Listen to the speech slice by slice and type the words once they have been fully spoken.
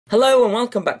Hello and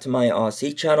welcome back to my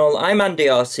RC channel. I'm Andy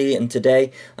RC and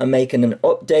today I'm making an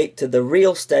update to the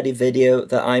ReelSteady video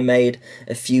that I made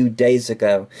a few days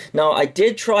ago. Now I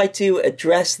did try to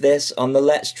address this on the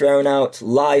Let's Drone Out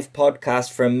live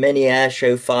podcast from Mini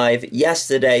Airshow 5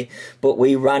 yesterday, but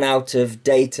we ran out of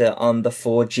data on the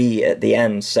 4G at the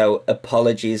end, so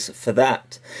apologies for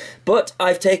that. But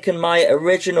I've taken my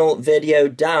original video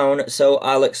down, so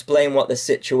I'll explain what the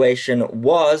situation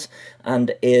was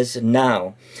and is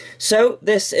now. So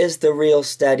this is the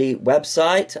ReelSteady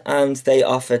website, and they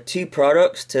offer two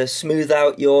products to smooth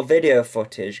out your video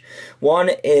footage.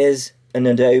 One is an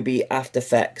Adobe After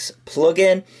Effects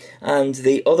plugin, and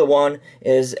the other one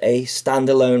is a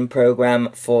standalone program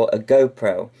for a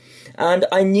GoPro. And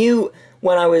I knew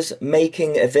when I was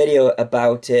making a video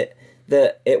about it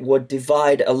that it would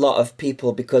divide a lot of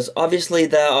people, because obviously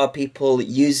there are people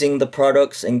using the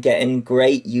products and getting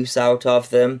great use out of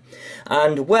them.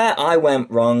 And where I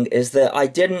went wrong is that I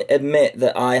didn't admit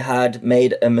that I had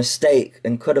made a mistake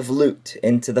and could have looked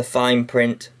into the fine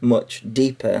print much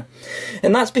deeper.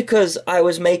 And that's because I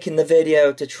was making the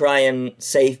video to try and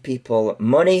save people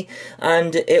money,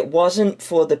 and it wasn't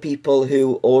for the people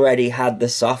who already had the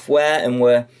software and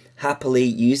were happily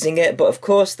using it, but of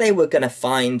course they were going to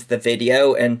find the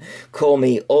video and call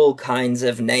me all kinds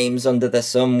of names under the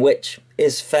sun, which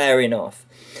is fair enough.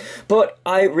 But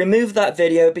I removed that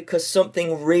video because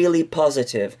something really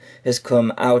positive has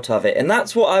come out of it, and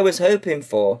that's what I was hoping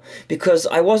for, because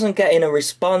I wasn't getting a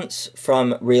response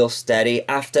from ReelSteady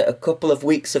after a couple of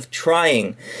weeks of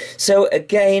trying. So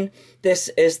again, this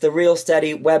is the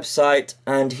ReelSteady website,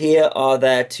 and here are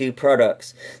their two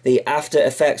products, the After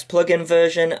Effects plugin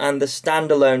version and the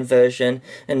standalone version.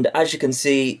 And as you can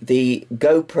see, the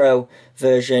GoPro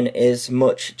version is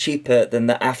much cheaper than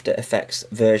the After Effects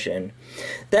version.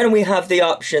 Then we have the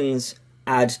options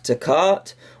add to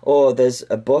cart, or there's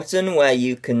a button where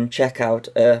you can check out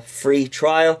a free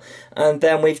trial, and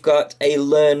then we've got a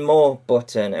learn more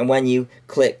button, and when you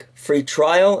click free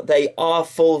trial, they are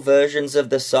full versions of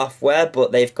the software,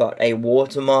 but they've got a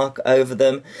watermark over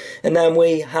them. And then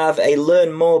we have a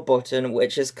learn more button,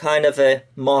 which is kind of a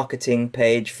marketing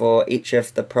page for each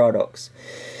of the products.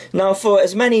 Now, for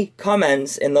as many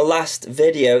comments in the last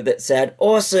video that said,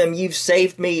 "Awesome, you've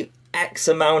saved me X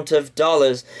amount of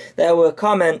dollars," there were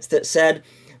comments that said,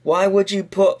 "Why would you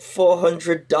put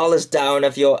 $400 down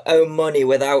of your own money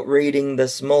without reading the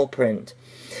small print?"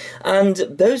 And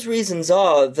those reasons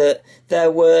are that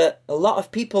there were a lot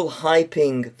of people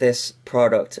hyping this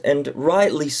product, and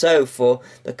rightly so for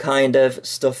the kind of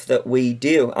stuff that we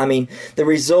do. I mean, the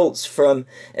results from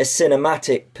a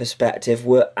cinematic perspective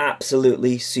were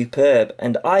absolutely superb,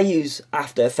 and I use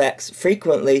After Effects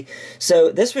frequently, so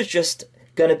this was just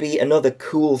going to be another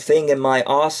cool thing in my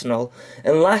arsenal.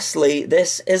 And lastly,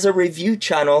 this is a review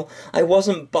channel. I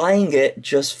wasn't buying it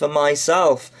just for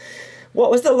myself. What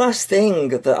was the last thing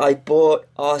that I bought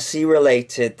RC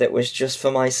related that was just for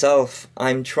myself?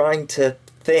 I'm trying to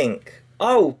think.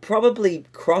 Oh, probably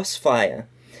Crossfire.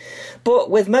 But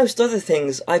with most other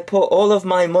things, I put all of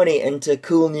my money into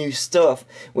cool new stuff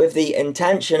with the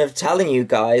intention of telling you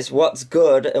guys what's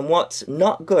good and what's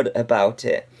not good about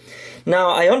it.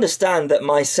 Now, I understand that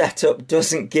my setup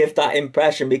doesn't give that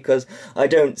impression because I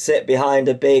don't sit behind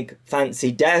a big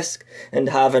fancy desk and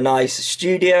have a nice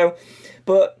studio,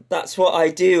 but that's what I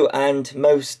do, and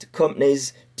most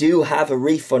companies do have a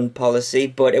refund policy,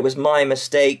 but it was my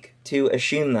mistake to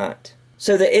assume that.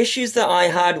 So the issues that I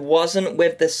had wasn't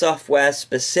with the software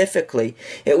specifically,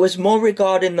 it was more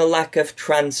regarding the lack of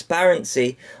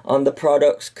transparency on the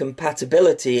product's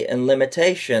compatibility and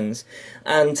limitations.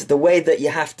 And the way that you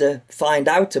have to find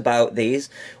out about these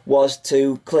was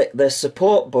to click the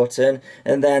support button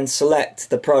and then select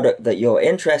the product that you're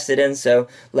interested in. So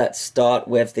let's start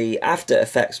with the After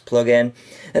Effects plugin.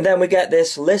 And then we get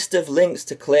this list of links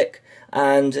to click.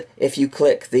 And if you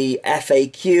click the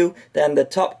FAQ, then the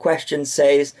top question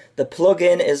says the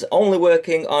plugin is only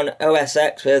working on OS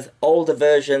X with older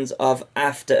versions of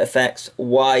After Effects.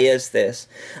 Why is this?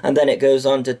 And then it goes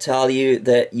on to tell you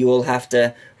that you will have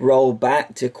to roll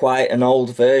back to quite an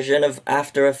old version of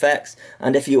After Effects,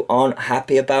 and if you aren't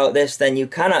happy about this, then you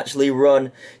can actually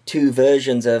run two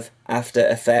versions of After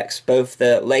Effects, both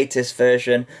the latest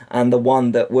version and the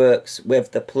one that works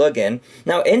with the plugin.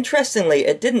 Now, interestingly,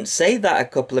 it didn't say that a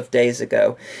couple of days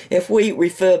ago. If we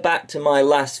refer back to my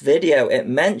last video, it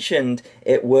mentioned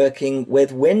it working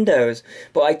with Windows,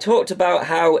 but I talked about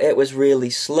how it was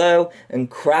really slow and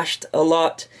crashed a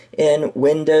lot in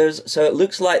Windows, so it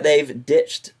looks like they've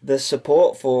ditched the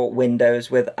support for Windows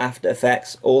with After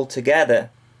Effects altogether.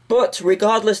 But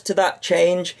regardless to that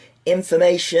change,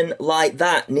 information like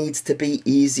that needs to be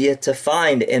easier to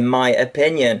find, in my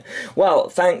opinion. Well,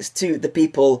 thanks to the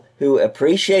people who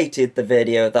appreciated the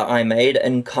video that I made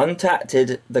and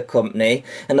contacted the company,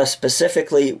 and I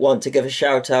specifically want to give a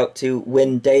shout out to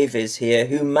Win Davies here,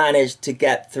 who managed to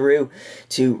get through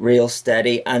to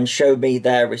ReelSteady and show me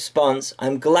their response.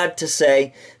 I'm glad to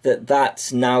say that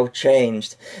that's now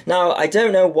changed. Now, I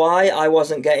don't know why I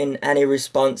wasn't getting any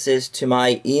responses to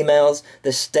my emails.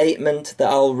 The statement that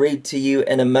I'll read to you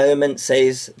in a moment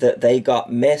says that they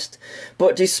got missed,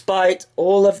 but despite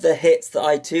all of the hits that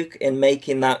I took in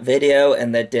making that video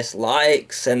and the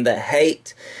dislikes and the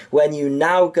hate, when you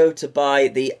now go to buy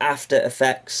the After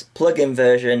Effects plugin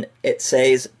version, it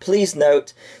says, please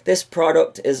note, this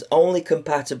product is only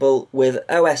compatible with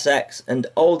OS X and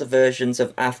older versions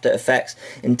of After Effects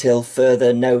until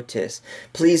further notice.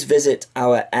 Please visit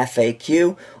our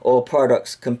FAQ or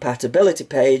products compatibility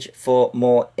page for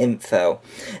more info.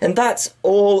 And that's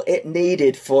all it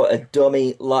needed for a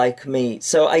dummy like me.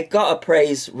 So I gotta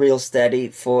praise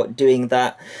ReelSteady for doing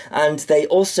that, and they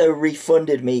also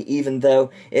refunded me even though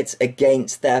it's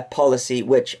against their policy,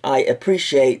 which I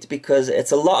appreciate because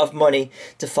it's a lot of money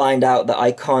to find out that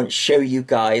I can't show you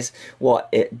guys what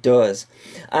it does.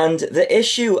 And the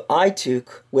issue I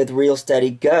took with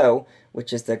ReelSteady Go,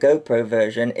 which is the GoPro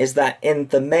version, is that in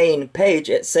the main page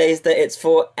it says that it's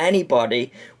for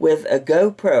anybody with a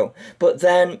GoPro, but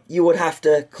then you would have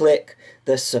to click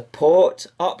the support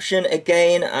option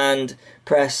again and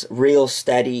press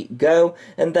ReelSteady Go,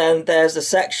 and then there's a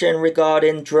section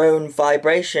regarding drone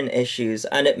vibration issues,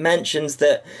 and it mentions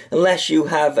that unless you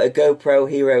have a GoPro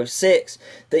Hero 6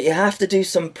 that you have to do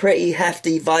some pretty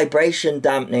hefty vibration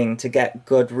dampening to get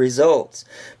good results.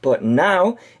 But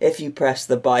now if you press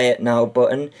the buy it now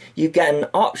button, you get an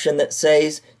option that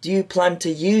says, do you plan to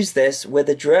use this with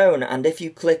a drone? And if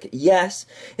you click yes,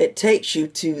 it takes you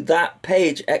to that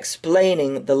page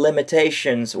explaining the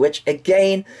limitations, which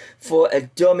again, for a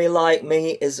dummy like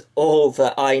me, is all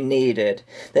that I needed.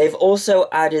 They've also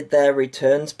added their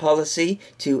returns policy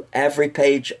to every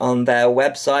page on their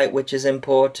website, which is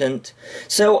important.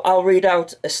 So I'll read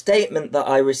out a statement that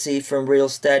I received from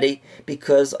ReelSteady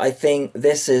because I think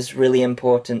this is really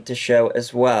important to show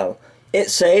as well. It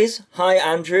says, "Hi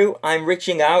Andrew, I'm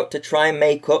reaching out to try and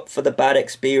make up for the bad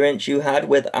experience you had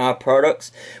with our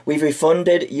products. We've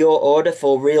refunded your order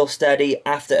for ReelSteady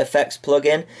After Effects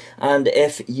plugin, and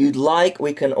if you'd like,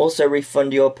 we can also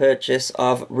refund your purchase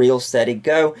of ReelSteady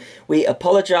Go. We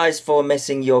apologize for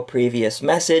missing your previous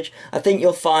message. I think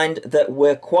you'll find that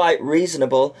we're quite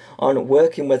reasonable on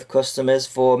working with customers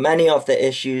for many of the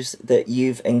issues that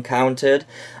you've encountered.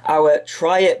 Our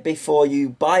try it before you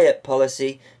buy it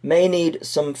policy may need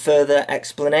some further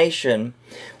explanation.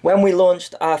 When we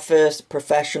launched our first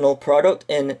professional product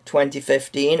in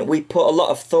 2015, we put a lot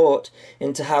of thought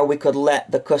into how we could let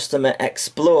the customer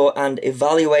explore and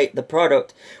evaluate the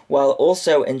product while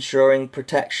also ensuring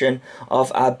protection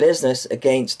of our business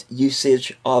against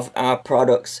usage of our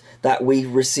products that we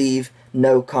receive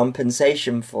no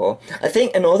compensation for. I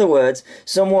think, in other words,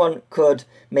 someone could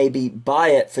maybe buy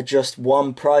it for just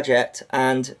one project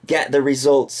and get the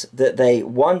results that they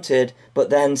wanted, but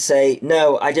then say,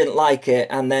 no, I didn't like it,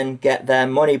 and then get their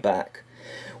money back.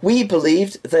 We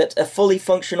believed that a fully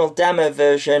functional demo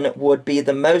version would be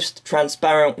the most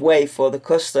transparent way for the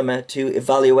customer to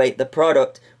evaluate the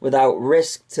product without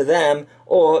risk to them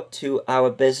or to our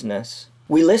business.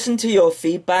 We listened to your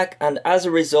feedback, and as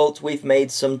a result we've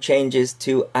made some changes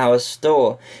to our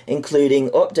store, including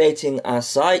updating our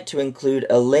site to include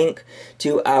a link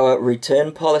to our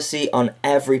return policy on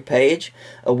every page.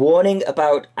 A warning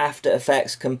about After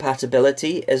Effects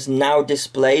compatibility is now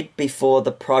displayed before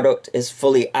the product is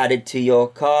fully added to your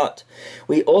cart.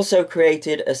 We also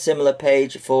created a similar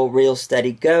page for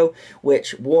ReelSteady Go,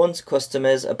 which warns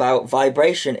customers about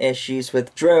vibration issues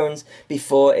with drones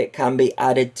before it can be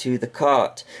added to the cart.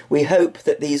 We hope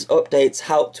that these updates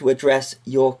help to address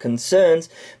your concerns.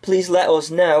 Please let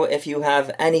us know if you have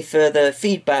any further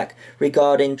feedback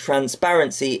regarding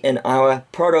transparency in our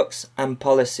products and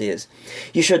policies.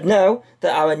 You should know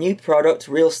that our new product,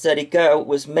 ReelSteady Go,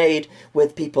 was made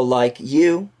with people like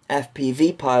you,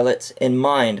 FPV pilots, in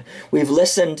mind. We've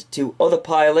listened to other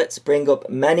pilots bring up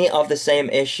many of the same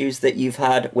issues that you've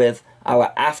had with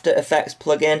our After Effects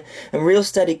plugin, and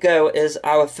ReelSteady Go is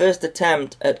our first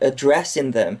attempt at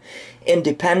addressing them.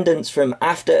 Independence from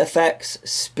After Effects,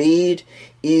 speed,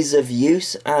 ease of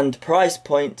use, and price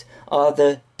point are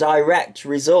the direct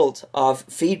result of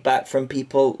feedback from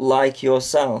people like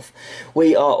yourself.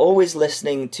 We are always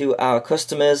listening to our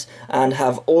customers and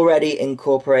have already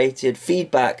incorporated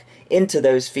feedback into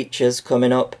those features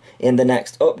coming up in the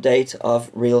next update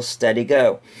of ReelSteady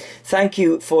Go. Thank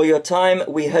you for your time.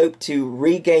 We hope to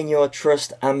regain your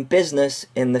trust and business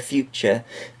in the future.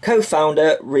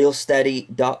 Co-founder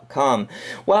ReelSteady.com.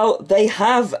 Well, they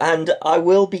have, and I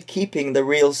will be keeping the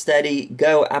ReelSteady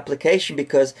Go application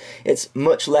because it's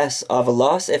much less of a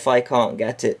loss if I can't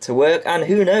get it to work, and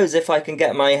who knows if I can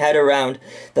get my head around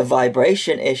the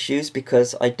vibration issues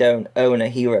because I don't own a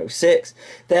Hero 6,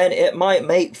 then it might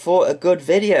make for a good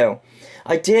video.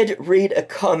 I did read a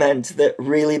comment that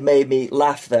really made me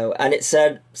laugh though, and it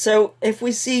said, so if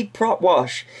we see prop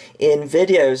wash in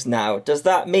videos now, does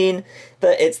that mean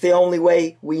that it's the only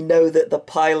way we know that the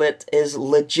pilot is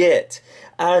legit?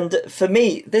 And for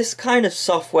me, this kind of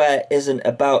software isn't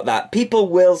about that. People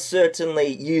will certainly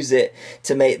use it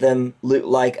to make them look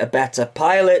like a better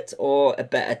pilot or a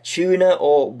better tuner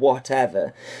or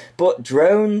whatever. But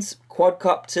drones,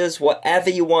 quadcopters,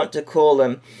 whatever you want to call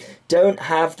them, don't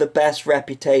have the best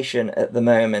reputation at the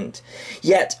moment.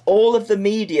 Yet all of the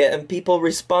media and people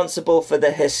responsible for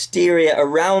the hysteria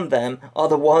around them are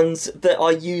the ones that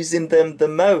are using them the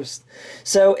most.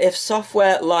 So if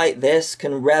software like this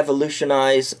can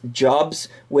revolutionize jobs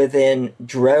within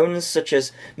drones, such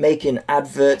as making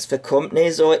adverts for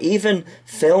companies or even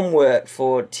film work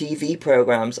for TV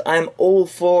programs, I'm all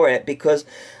for it because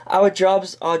our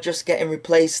jobs are just getting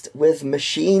replaced with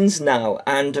machines now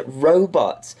and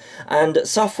robots. And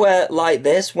software like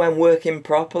this, when working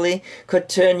properly, could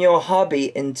turn your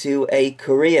hobby into a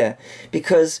career.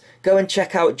 Because go and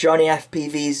check out Johnny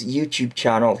FPV's YouTube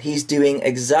channel. He's doing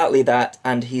exactly that,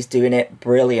 and he's doing it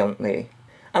brilliantly.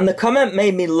 And the comment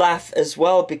made me laugh as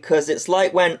well because it's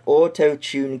like when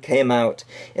auto-tune came out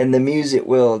in the music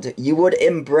world. You would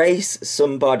embrace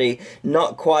somebody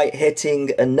not quite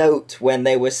hitting a note when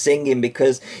they were singing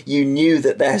because you knew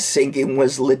that their singing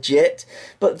was legit.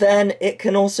 But then it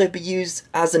can also be used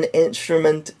as an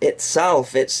instrument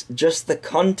itself. It's just the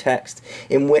context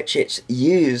in which it's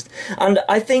used. And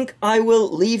I think I will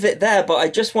leave it there, but I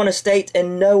just want to state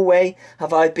in no way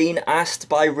have I been asked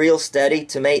by ReelSteady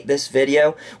to make this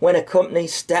video. When a company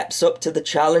steps up to the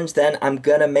challenge, then I'm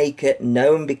gonna make it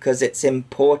known because it's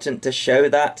important to show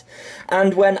that.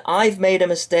 And when I've made a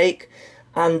mistake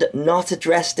and not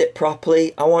addressed it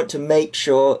properly, I want to make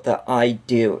sure that I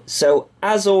do. So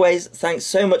as always, thanks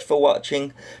so much for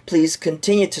watching. Please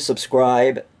continue to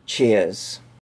subscribe. Cheers.